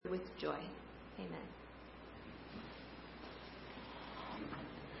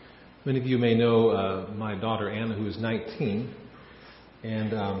Many of you may know my daughter Anna, who is 19.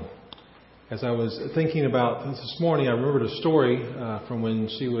 And as I was thinking about this morning, I remembered a story from when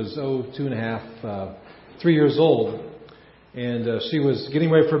she was 2.5, 3 years old. And she was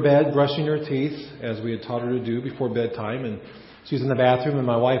getting ready for bed, brushing her teeth, as we had taught her to do before bedtime. And she was in the bathroom, and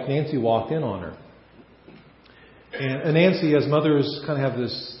my wife Nancy walked in on her. And Nancy, as mothers kind of have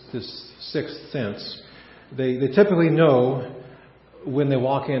this sixth sense, they typically know when they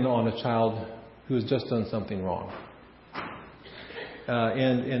walk in on a child who has just done something wrong.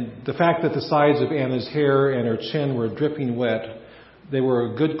 And the fact that the sides of Anna's hair and her chin were dripping wet, they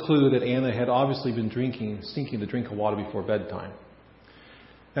were a good clue that Anna had obviously been seeking to drink of water before bedtime.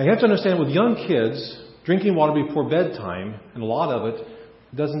 Now you have to understand, with young kids, drinking water before bedtime, and a lot of it,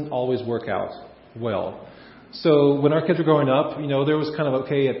 doesn't always work out well. So when our kids were growing up, there was kind of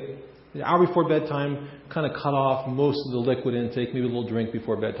okay, at the hour before bedtime, kind of cut off most of the liquid intake, maybe a little drink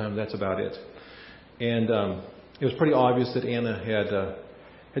before bedtime. That's about it. And it was pretty obvious that Anna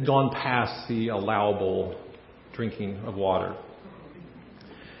had gone past the allowable drinking of water.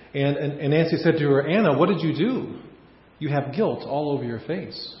 And Nancy said to her, "Anna, what did you do? You have guilt all over your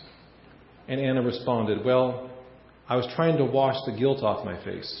face." And Anna responded, "Well, I was trying to wash the guilt off my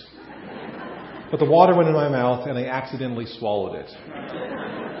face. But the water went in my mouth and I accidentally swallowed it."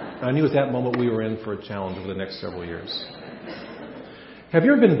 I knew at that moment we were in for a challenge over the next several years. Have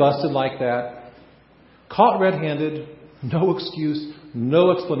you ever been busted like that? Caught red-handed, no excuse,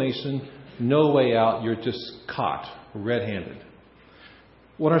 no explanation, no way out. You're just caught red-handed.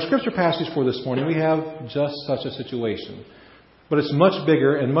 Well, in our scripture passage for this morning, we have just such a situation. But it's much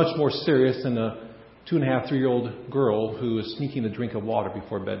bigger and much more serious than a 2.5, 3-year-old girl who is sneaking a drink of water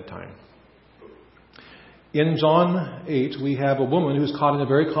before bedtime. In John 8, we have a woman who's caught in a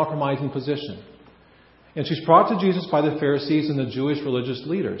very compromising position. And she's brought to Jesus by the Pharisees and the Jewish religious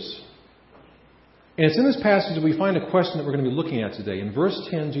leaders. And it's in this passage that we find a question that we're going to be looking at today. In verse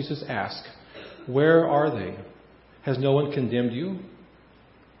 10, Jesus asks, "Where are they? Has no one condemned you?"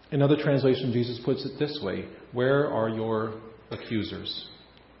 In other translation, Jesus puts it this way: "Where are your accusers?"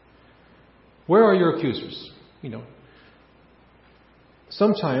 Where are your accusers?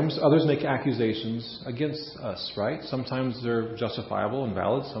 Sometimes others make accusations against us, right? Sometimes they're justifiable and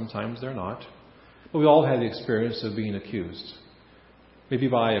valid. Sometimes they're not. But we all had the experience of being accused. Maybe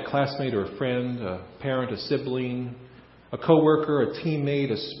by a classmate or a friend, a parent, a sibling, a coworker, a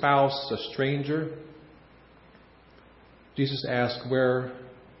teammate, a spouse, a stranger. Jesus asked, "Where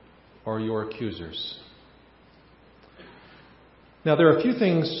are your accusers?" Now, there are a few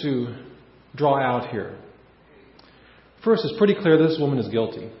things to draw out here. First, it's pretty clear this woman is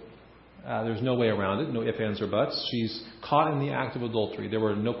guilty. There's no way around it, no ifs, ands, or buts. She's caught in the act of adultery. There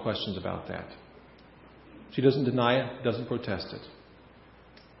were no questions about that. She doesn't deny it, doesn't protest it.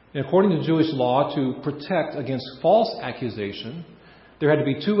 And according to Jewish law, to protect against false accusation, there had to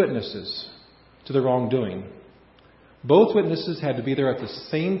be 2 witnesses to the wrongdoing. Both witnesses had to be there at the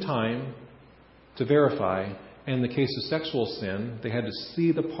same time to verify. And in the case of sexual sin, they had to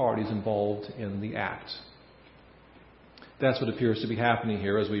see the parties involved in the act. That's what appears to be happening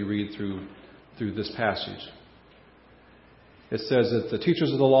here as we read through this passage. It says that the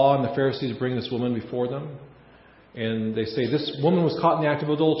teachers of the law and the Pharisees bring this woman before them. And they say, "This woman was caught in the act of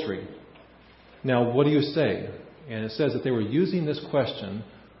adultery. Now, what do you say?" And it says that they were using this question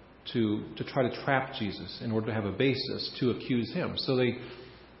to try to trap Jesus in order to have a basis to accuse him. So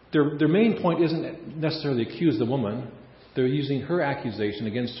their main point isn't necessarily accuse the woman. They're using her accusation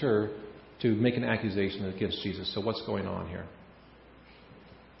against her to make an accusation against Jesus. So what's going on here?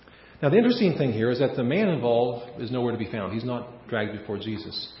 Now, the interesting thing here is that the man involved is nowhere to be found. He's not dragged before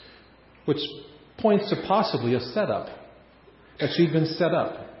Jesus, which points to possibly a setup, that she'd been set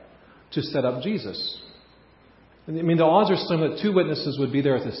up to set up Jesus. I mean, the odds are slim that 2 witnesses would be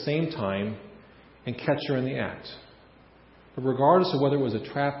there at the same time and catch her in the act. But regardless of whether it was a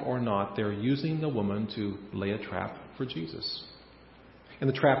trap or not, they're using the woman to lay a trap for Jesus. And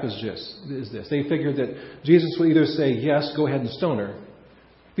the trap is this. They figured that Jesus would either say, "Yes, go ahead and stone her."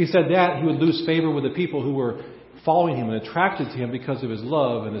 If he said that, he would lose favor with the people who were following him and attracted to him because of his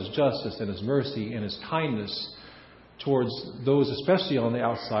love and his justice and his mercy and his kindness towards those, especially on the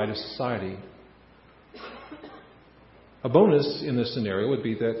outside of society. A bonus in this scenario would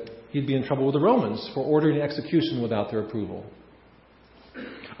be that he'd be in trouble with the Romans for ordering execution without their approval.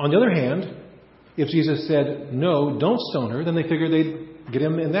 On the other hand, if Jesus said, "No, don't stone her," then they figured they'd get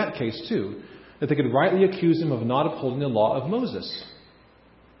him in that case too, that they could rightly accuse him of not upholding the law of Moses.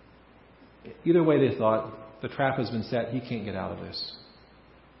 Either way, they thought, the trap has been set. He can't get out of this.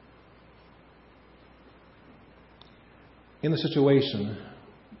 In the situation,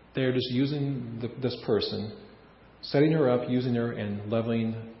 They're just using this person, setting her up, using her, and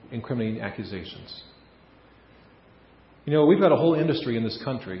leveling incriminating accusations. You know, we've got a whole industry in this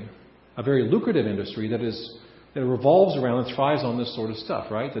country, a very lucrative industry that revolves around and thrives on this sort of stuff,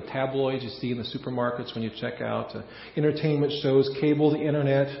 right? The tabloids you see in the supermarkets when you check out, entertainment shows, cable, the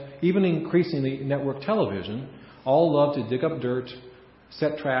internet, even increasingly network television, all love to dig up dirt,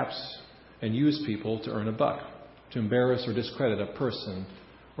 set traps, and use people to earn a buck, to embarrass or discredit a person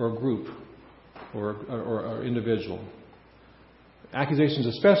or a group or individual. Accusations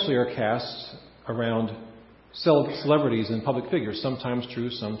especially are cast around celebrities and public figures, sometimes true,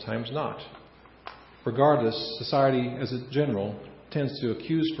 sometimes not. Regardless, society as a general tends to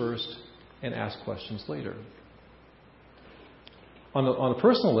accuse first and ask questions later. On a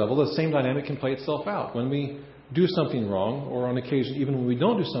personal level, the same dynamic can play itself out. When we do something wrong, or on occasion, even when we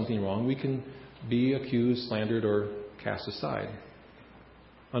don't do something wrong, we can be accused, slandered, or cast aside.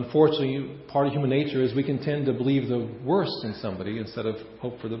 Unfortunately, part of human nature is we can tend to believe the worst in somebody instead of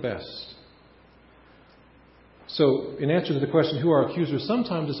hope for the best. So, in answer to the question, who are accusers?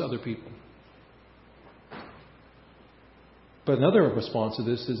 Sometimes it's other people. But another response to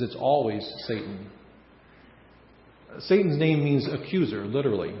this is it's always Satan. Satan's name means accuser,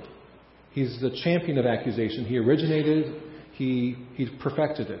 literally. He's the champion of accusation. He originated, he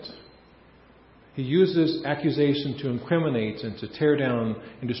perfected it. He uses accusation to incriminate and to tear down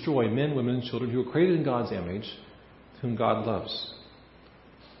and destroy men, women, and children who are created in God's image, whom God loves.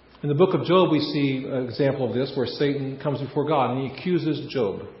 In the book of Job, we see an example of this where Satan comes before God and he accuses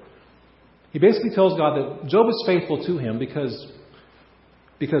Job. He basically tells God that Job is faithful to him because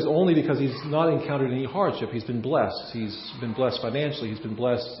only because he's not encountered any hardship. He's been blessed. He's been blessed financially. He's been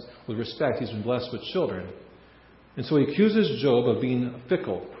blessed with respect. He's been blessed with children. And so he accuses Job of being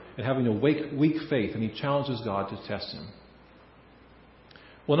fickle and having a weak faith, and he challenges God to test him.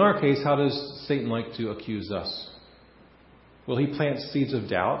 Well, in our case, how does Satan like to accuse us? Well, he plants seeds of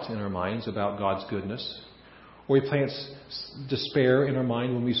doubt in our minds about God's goodness, or he plants despair in our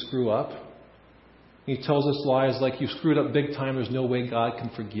mind when we screw up. He tells us lies like, you screwed up big time, there's no way God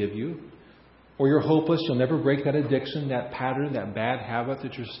can forgive you. Or you're hopeless, you'll never break that addiction, that pattern, that bad habit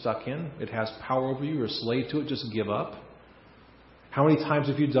that you're stuck in. It has power over you, you're a slave to it, just give up. How many times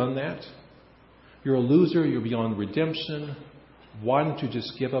have you done that? You're a loser, you're beyond redemption. Why don't you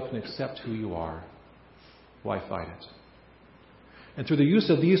just give up and accept who you are? Why fight it? And through the use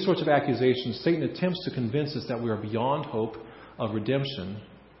of these sorts of accusations, Satan attempts to convince us that we are beyond hope of redemption.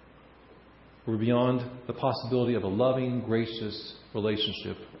 We're beyond the possibility of a loving, gracious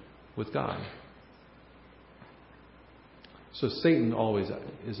relationship with God. So Satan always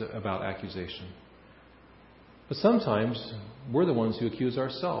is about accusation. But sometimes we're the ones who accuse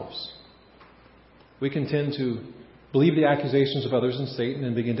ourselves. We can tend to believe the accusations of others and Satan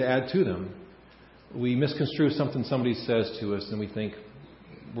and begin to add to them. We misconstrue something somebody says to us and we think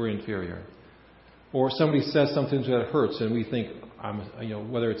we're inferior. Or somebody says something that hurts and we think,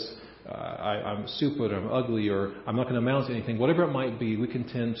 whether it's I'm stupid or I'm ugly or I'm not going to amount to anything, whatever it might be, we can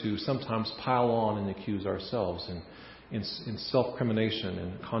tend to sometimes pile on and accuse ourselves in self-crimination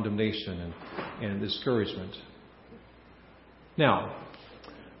and condemnation and discouragement. Now,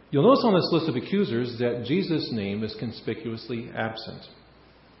 you'll notice on this list of accusers that Jesus' name is conspicuously absent.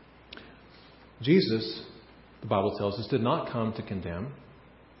 Jesus, the Bible tells us, did not come to condemn.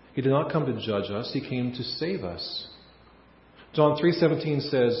 He did not come to judge us. He came to save us. John 3:17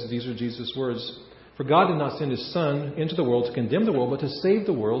 says, these are Jesus' words, "For God did not send His Son into the world to condemn the world, but to save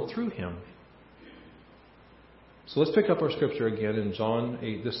the world through Him." So let's pick up our scripture again in John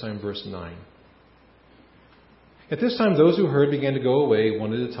 8, this time verse 9. At this time, those who heard began to go away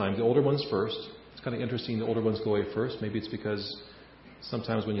one at a time, the older ones first. It's kind of interesting the older ones go away first. Maybe it's because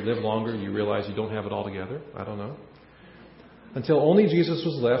sometimes when you live longer, you realize you don't have it all together. I don't know. Until only Jesus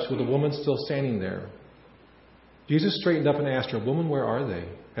was left with a woman still standing there. Jesus straightened up and asked her, "Woman, where are they?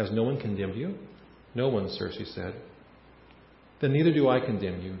 Has no one condemned you?" "No one, sir," she said. "Then neither do I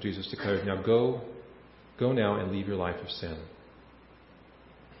condemn you," Jesus declared. "Now go now and leave your life of sin."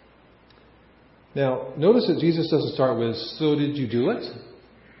 Now, notice that Jesus doesn't start with, "So did you do it?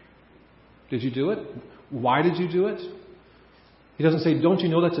 Did you do it? Why did you do it?" He doesn't say, "Don't you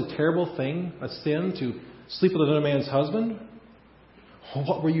know that's a terrible thing, a sin, to sleep with another man's husband?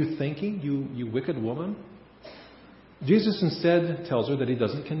 What were you thinking, you wicked woman?" Jesus instead tells her that He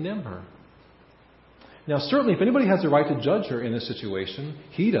doesn't condemn her. Now, certainly, if anybody has the right to judge her in this situation,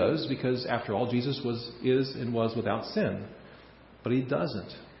 He does, because after all, Jesus is and was without sin. But He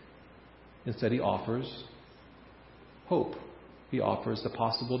doesn't. Instead, He offers hope. He offers the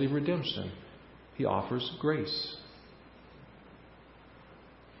possibility of redemption. He offers grace.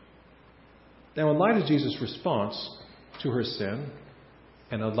 Now, in light of Jesus' response to her sin,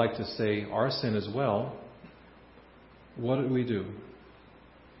 and I'd like to say our sin as well, what do we do?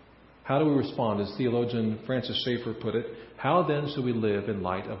 How do we respond? As theologian Francis Schaeffer put it, how then should we live in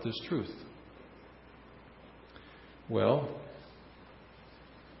light of this truth? Well,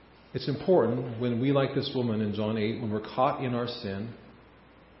 it's important when we, like this woman in John 8, when we're caught in our sin,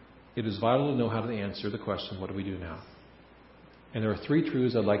 it is vital to know how to answer the question, what do we do now? And there are three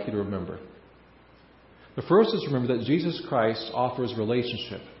truths I'd like you to remember. The first is remember that Jesus Christ offers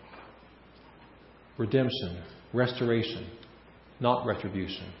relationship, redemption, restoration, not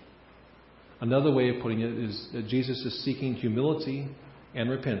retribution. Another way of putting it is that Jesus is seeking humility and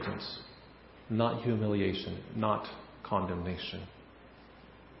repentance, not humiliation, not condemnation.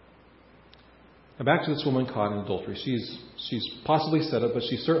 Now back to this woman caught in adultery. She's possibly set up, but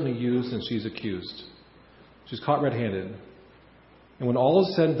she's certainly used and she's accused. She's caught red-handed. And when all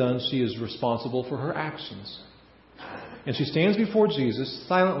is said and done, she is responsible for her actions. And she stands before Jesus,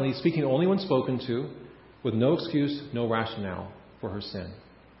 silently, speaking only when spoken to, with no excuse, no rationale for her sin.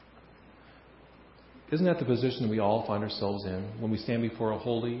 Isn't that the position we all find ourselves in when we stand before a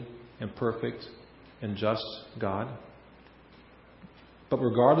holy and perfect and just God? But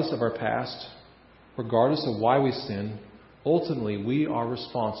regardless of our past, regardless of why we sin, ultimately we are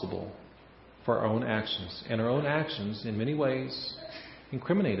responsible for our own actions. And our own actions, in many ways,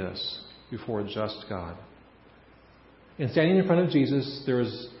 incriminate us before a just God. In standing in front of Jesus,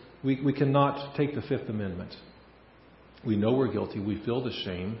 we cannot take the Fifth Amendment. We know we're guilty. We feel the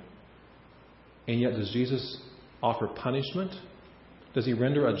shame. And yet, does Jesus offer punishment? Does he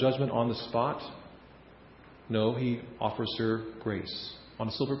render a judgment on the spot? No, he offers her grace on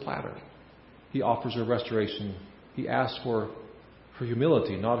a silver platter. He offers her restoration. He asks for her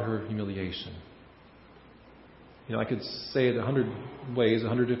humility, not her humiliation. I could say it 100 ways,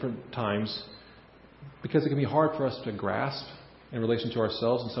 100 different times, because it can be hard for us to grasp in relation to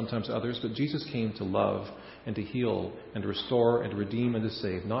ourselves and sometimes others, but Jesus came to love and to heal and to restore and to redeem and to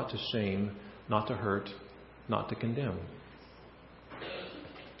save, not to shame, not to hurt, not to condemn.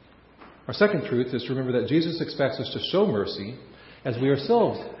 Our second truth is to remember that Jesus expects us to show mercy as we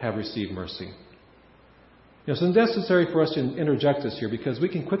ourselves have received mercy. It's necessary for us to interject this here because we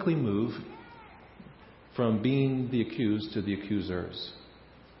can quickly move from being the accused to the accusers.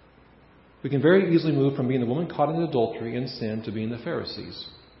 We can very easily move from being the woman caught in adultery and sin to being the Pharisees.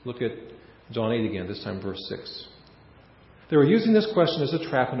 Look at John 8 again, this time verse 6. They were using this question as a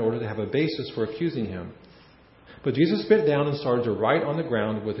trap in order to have a basis for accusing him. But Jesus bent down and started to write on the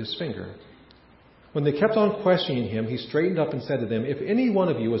ground with his finger. When they kept on questioning him, he straightened up and said to them, "If any one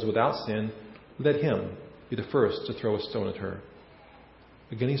of you is without sin, let him be the first to throw a stone at her."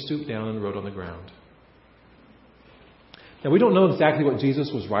 Again he stooped down and wrote on the ground. Now, we don't know exactly what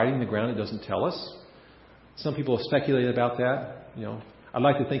Jesus was writing on the ground. It doesn't tell us. Some people have speculated about that. I'd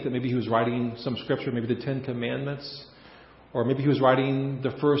like to think that maybe he was writing some scripture, maybe the 10 Commandments, or maybe he was writing the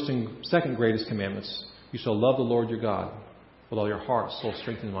first and second greatest commandments. You shall love the Lord your God with all your heart, soul,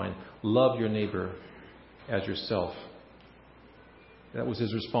 strength, and mind. Love your neighbor as yourself. That was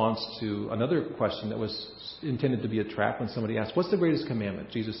his response to another question that was intended to be a trap when somebody asked, "What's the greatest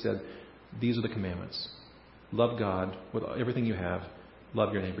commandment?" Jesus said, "These are the commandments. Love God with everything you have.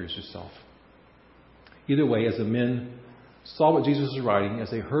 Love your neighbor as yourself." Either way, as the men saw what Jesus was writing, as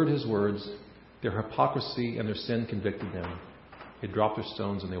they heard his words, their hypocrisy and their sin convicted them. They dropped their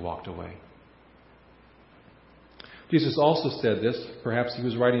stones and they walked away. Jesus also said this, perhaps he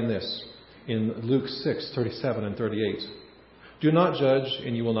was writing this, in Luke 6:37 and 38. "Do not judge,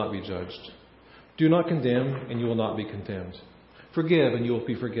 and you will not be judged. Do not condemn, and you will not be condemned. Forgive, and you will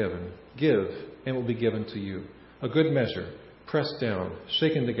be forgiven. Give, and it will be given to you. A good measure, pressed down,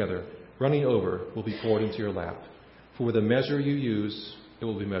 shaken together, running over, will be poured into your lap. For with the measure you use, it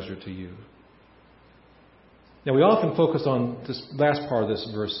will be measured to you." Now, we often focus on this last part of this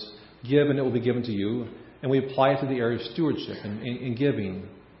verse, "Give, and it will be given to you," and we apply it to the area of stewardship and giving,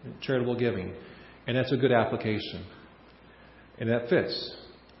 charitable giving. And that's a good application. And that fits.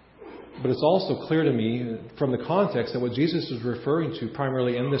 But it's also clear to me from the context that what Jesus is referring to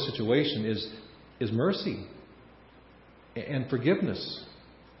primarily in this situation is mercy and forgiveness.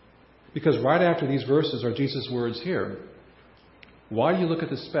 Because right after these verses are Jesus' words here. "Why do you look at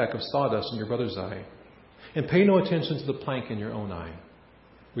the speck of sawdust in your brother's eye, and pay no attention to the plank in your own eye?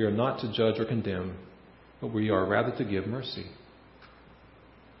 We are not to judge or condemn, but we are rather to give mercy."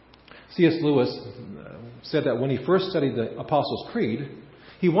 C.S. Lewis said that when he first studied the Apostles' Creed,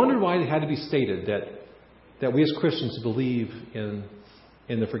 he wondered why it had to be stated that we as Christians believe in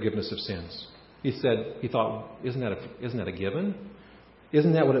the forgiveness of sins. He thought, isn't that a given?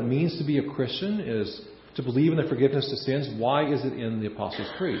 Isn't that what it means to be a Christian, is to believe in the forgiveness of sins? Why is it in the Apostles'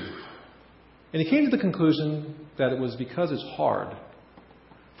 Creed? And he came to the conclusion that it was because it's hard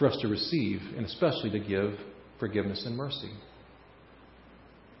for us to receive, and especially to give, forgiveness and mercy.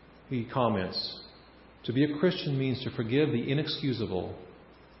 He comments, to be a Christian means to forgive the inexcusable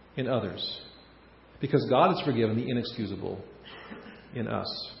in others, because God has forgiven the inexcusable in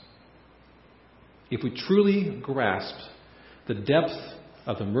us. If we truly grasp the depth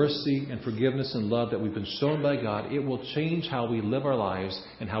of the mercy and forgiveness and love that we've been shown by God, it will change how we live our lives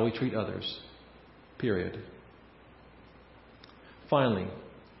and how we treat others. Period. Finally,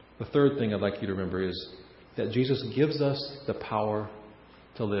 the third thing I'd like you to remember is that Jesus gives us the power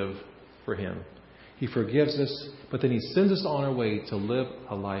to live for Him. He forgives us, but then He sends us on our way to live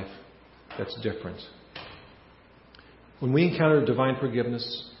a life that's different. When we encounter divine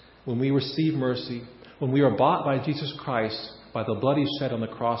forgiveness, when we receive mercy, when we are bought by Jesus Christ by the blood He shed on the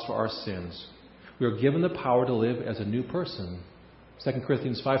cross for our sins, we are given the power to live as a new person. 2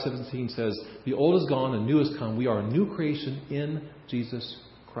 Corinthians 5:17 says, the old is gone, the new has come. We are a new creation in Jesus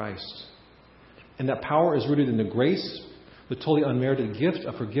Christ. And that power is rooted in the grace, the totally unmerited gift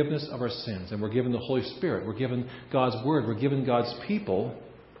of forgiveness of our sins. And we're given the Holy Spirit. We're given God's Word. We're given God's people.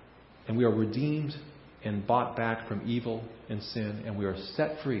 And we are redeemed and bought back from evil and sin. And we are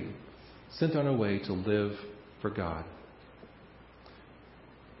set free, sent on our way to live for God.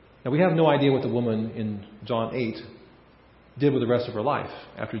 Now, we have no idea what the woman in John 8 did with the rest of her life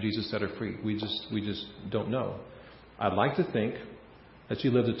after Jesus set her free. We just don't know. I'd like to think that she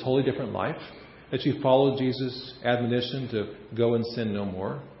lived a totally different life, that she followed Jesus' admonition to go and sin no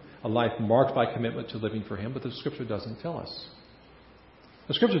more, a life marked by commitment to living for Him, but the Scripture doesn't tell us.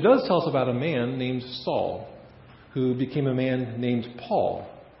 The Scripture does tell us about a man named Saul, who became a man named Paul,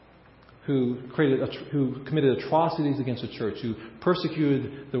 who committed atrocities against the church, who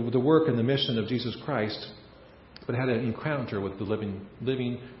persecuted the work and the mission of Jesus Christ, but had an encounter with the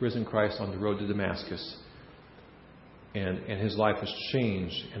living, risen Christ on the road to Damascus. And his life was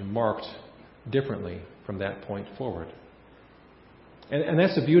changed and marked differently from that point forward. And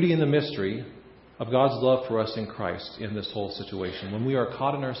that's the beauty and the mystery of God's love for us in Christ in this whole situation. When we are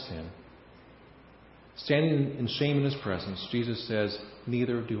caught in our sin, standing in shame in His presence, Jesus says,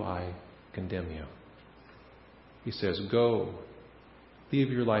 neither do I condemn you. He says, go,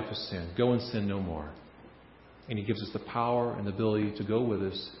 leave your life of sin, go and sin no more. And He gives us the power and the ability to go with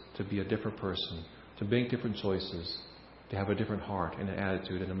us, to be a different person, to make different choices, to have a different heart and an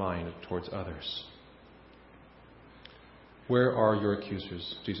attitude and a mind towards others. Where are your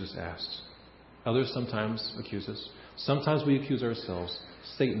accusers? Jesus asked. Others sometimes accuse us. Sometimes we accuse ourselves.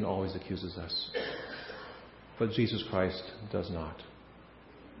 Satan always accuses us. But Jesus Christ does not.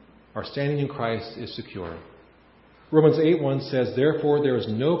 Our standing in Christ is secure. Romans 8:1 says, therefore there is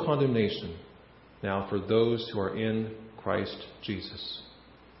no condemnation now for those who are in Christ Jesus.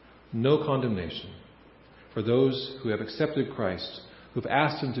 No condemnation for those who have accepted Christ, who have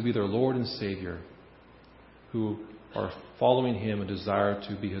asked Him to be their Lord and Savior, who are following Him and desire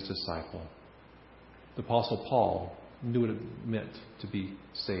to be His disciple. The Apostle Paul knew what it meant to be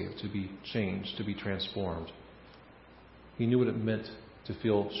saved, to be changed, to be transformed. He knew what it meant to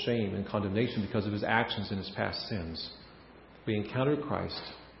feel shame and condemnation because of his actions and his past sins. We encountered Christ,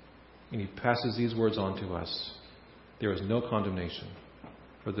 and He passes these words on to us. There is no condemnation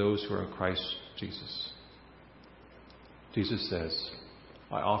for those who are in Christ Jesus. Jesus says,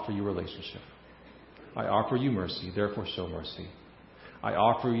 I offer you relationship. I offer you mercy, therefore show mercy. I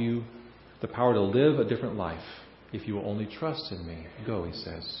offer you the power to live a different life if you will only trust in me. Go, He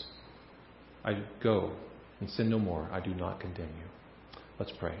says. I go and sin no more. I do not condemn you.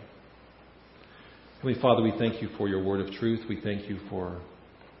 Let's pray. Heavenly Father, we thank You for Your word of truth. We thank You for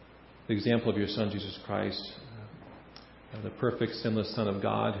the example of Your Son, Jesus Christ, the perfect, sinless Son of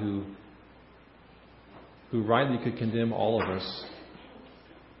God who rightly could condemn all of us,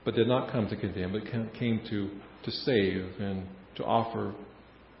 but did not come to condemn, but came to save and to offer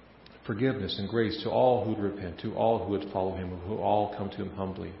forgiveness and grace to all who would repent, to all who would follow Him, who all come to Him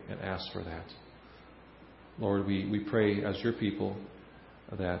humbly and ask for that. Lord, we pray as Your people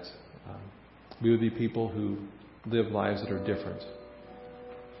that we would be people who live lives that are different.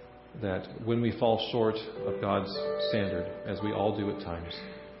 That when we fall short of God's standard, as we all do at times,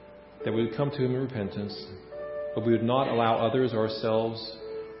 that we would come to Him in repentance, but we would not allow others or ourselves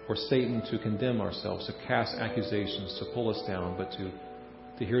or Satan to condemn ourselves, to cast accusations, to pull us down, but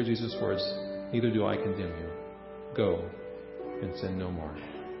to hear Jesus' words, neither do I condemn you. Go and sin no more.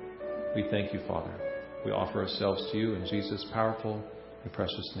 We thank You, Father. We offer ourselves to You in Jesus' powerful and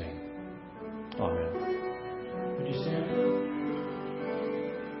precious name.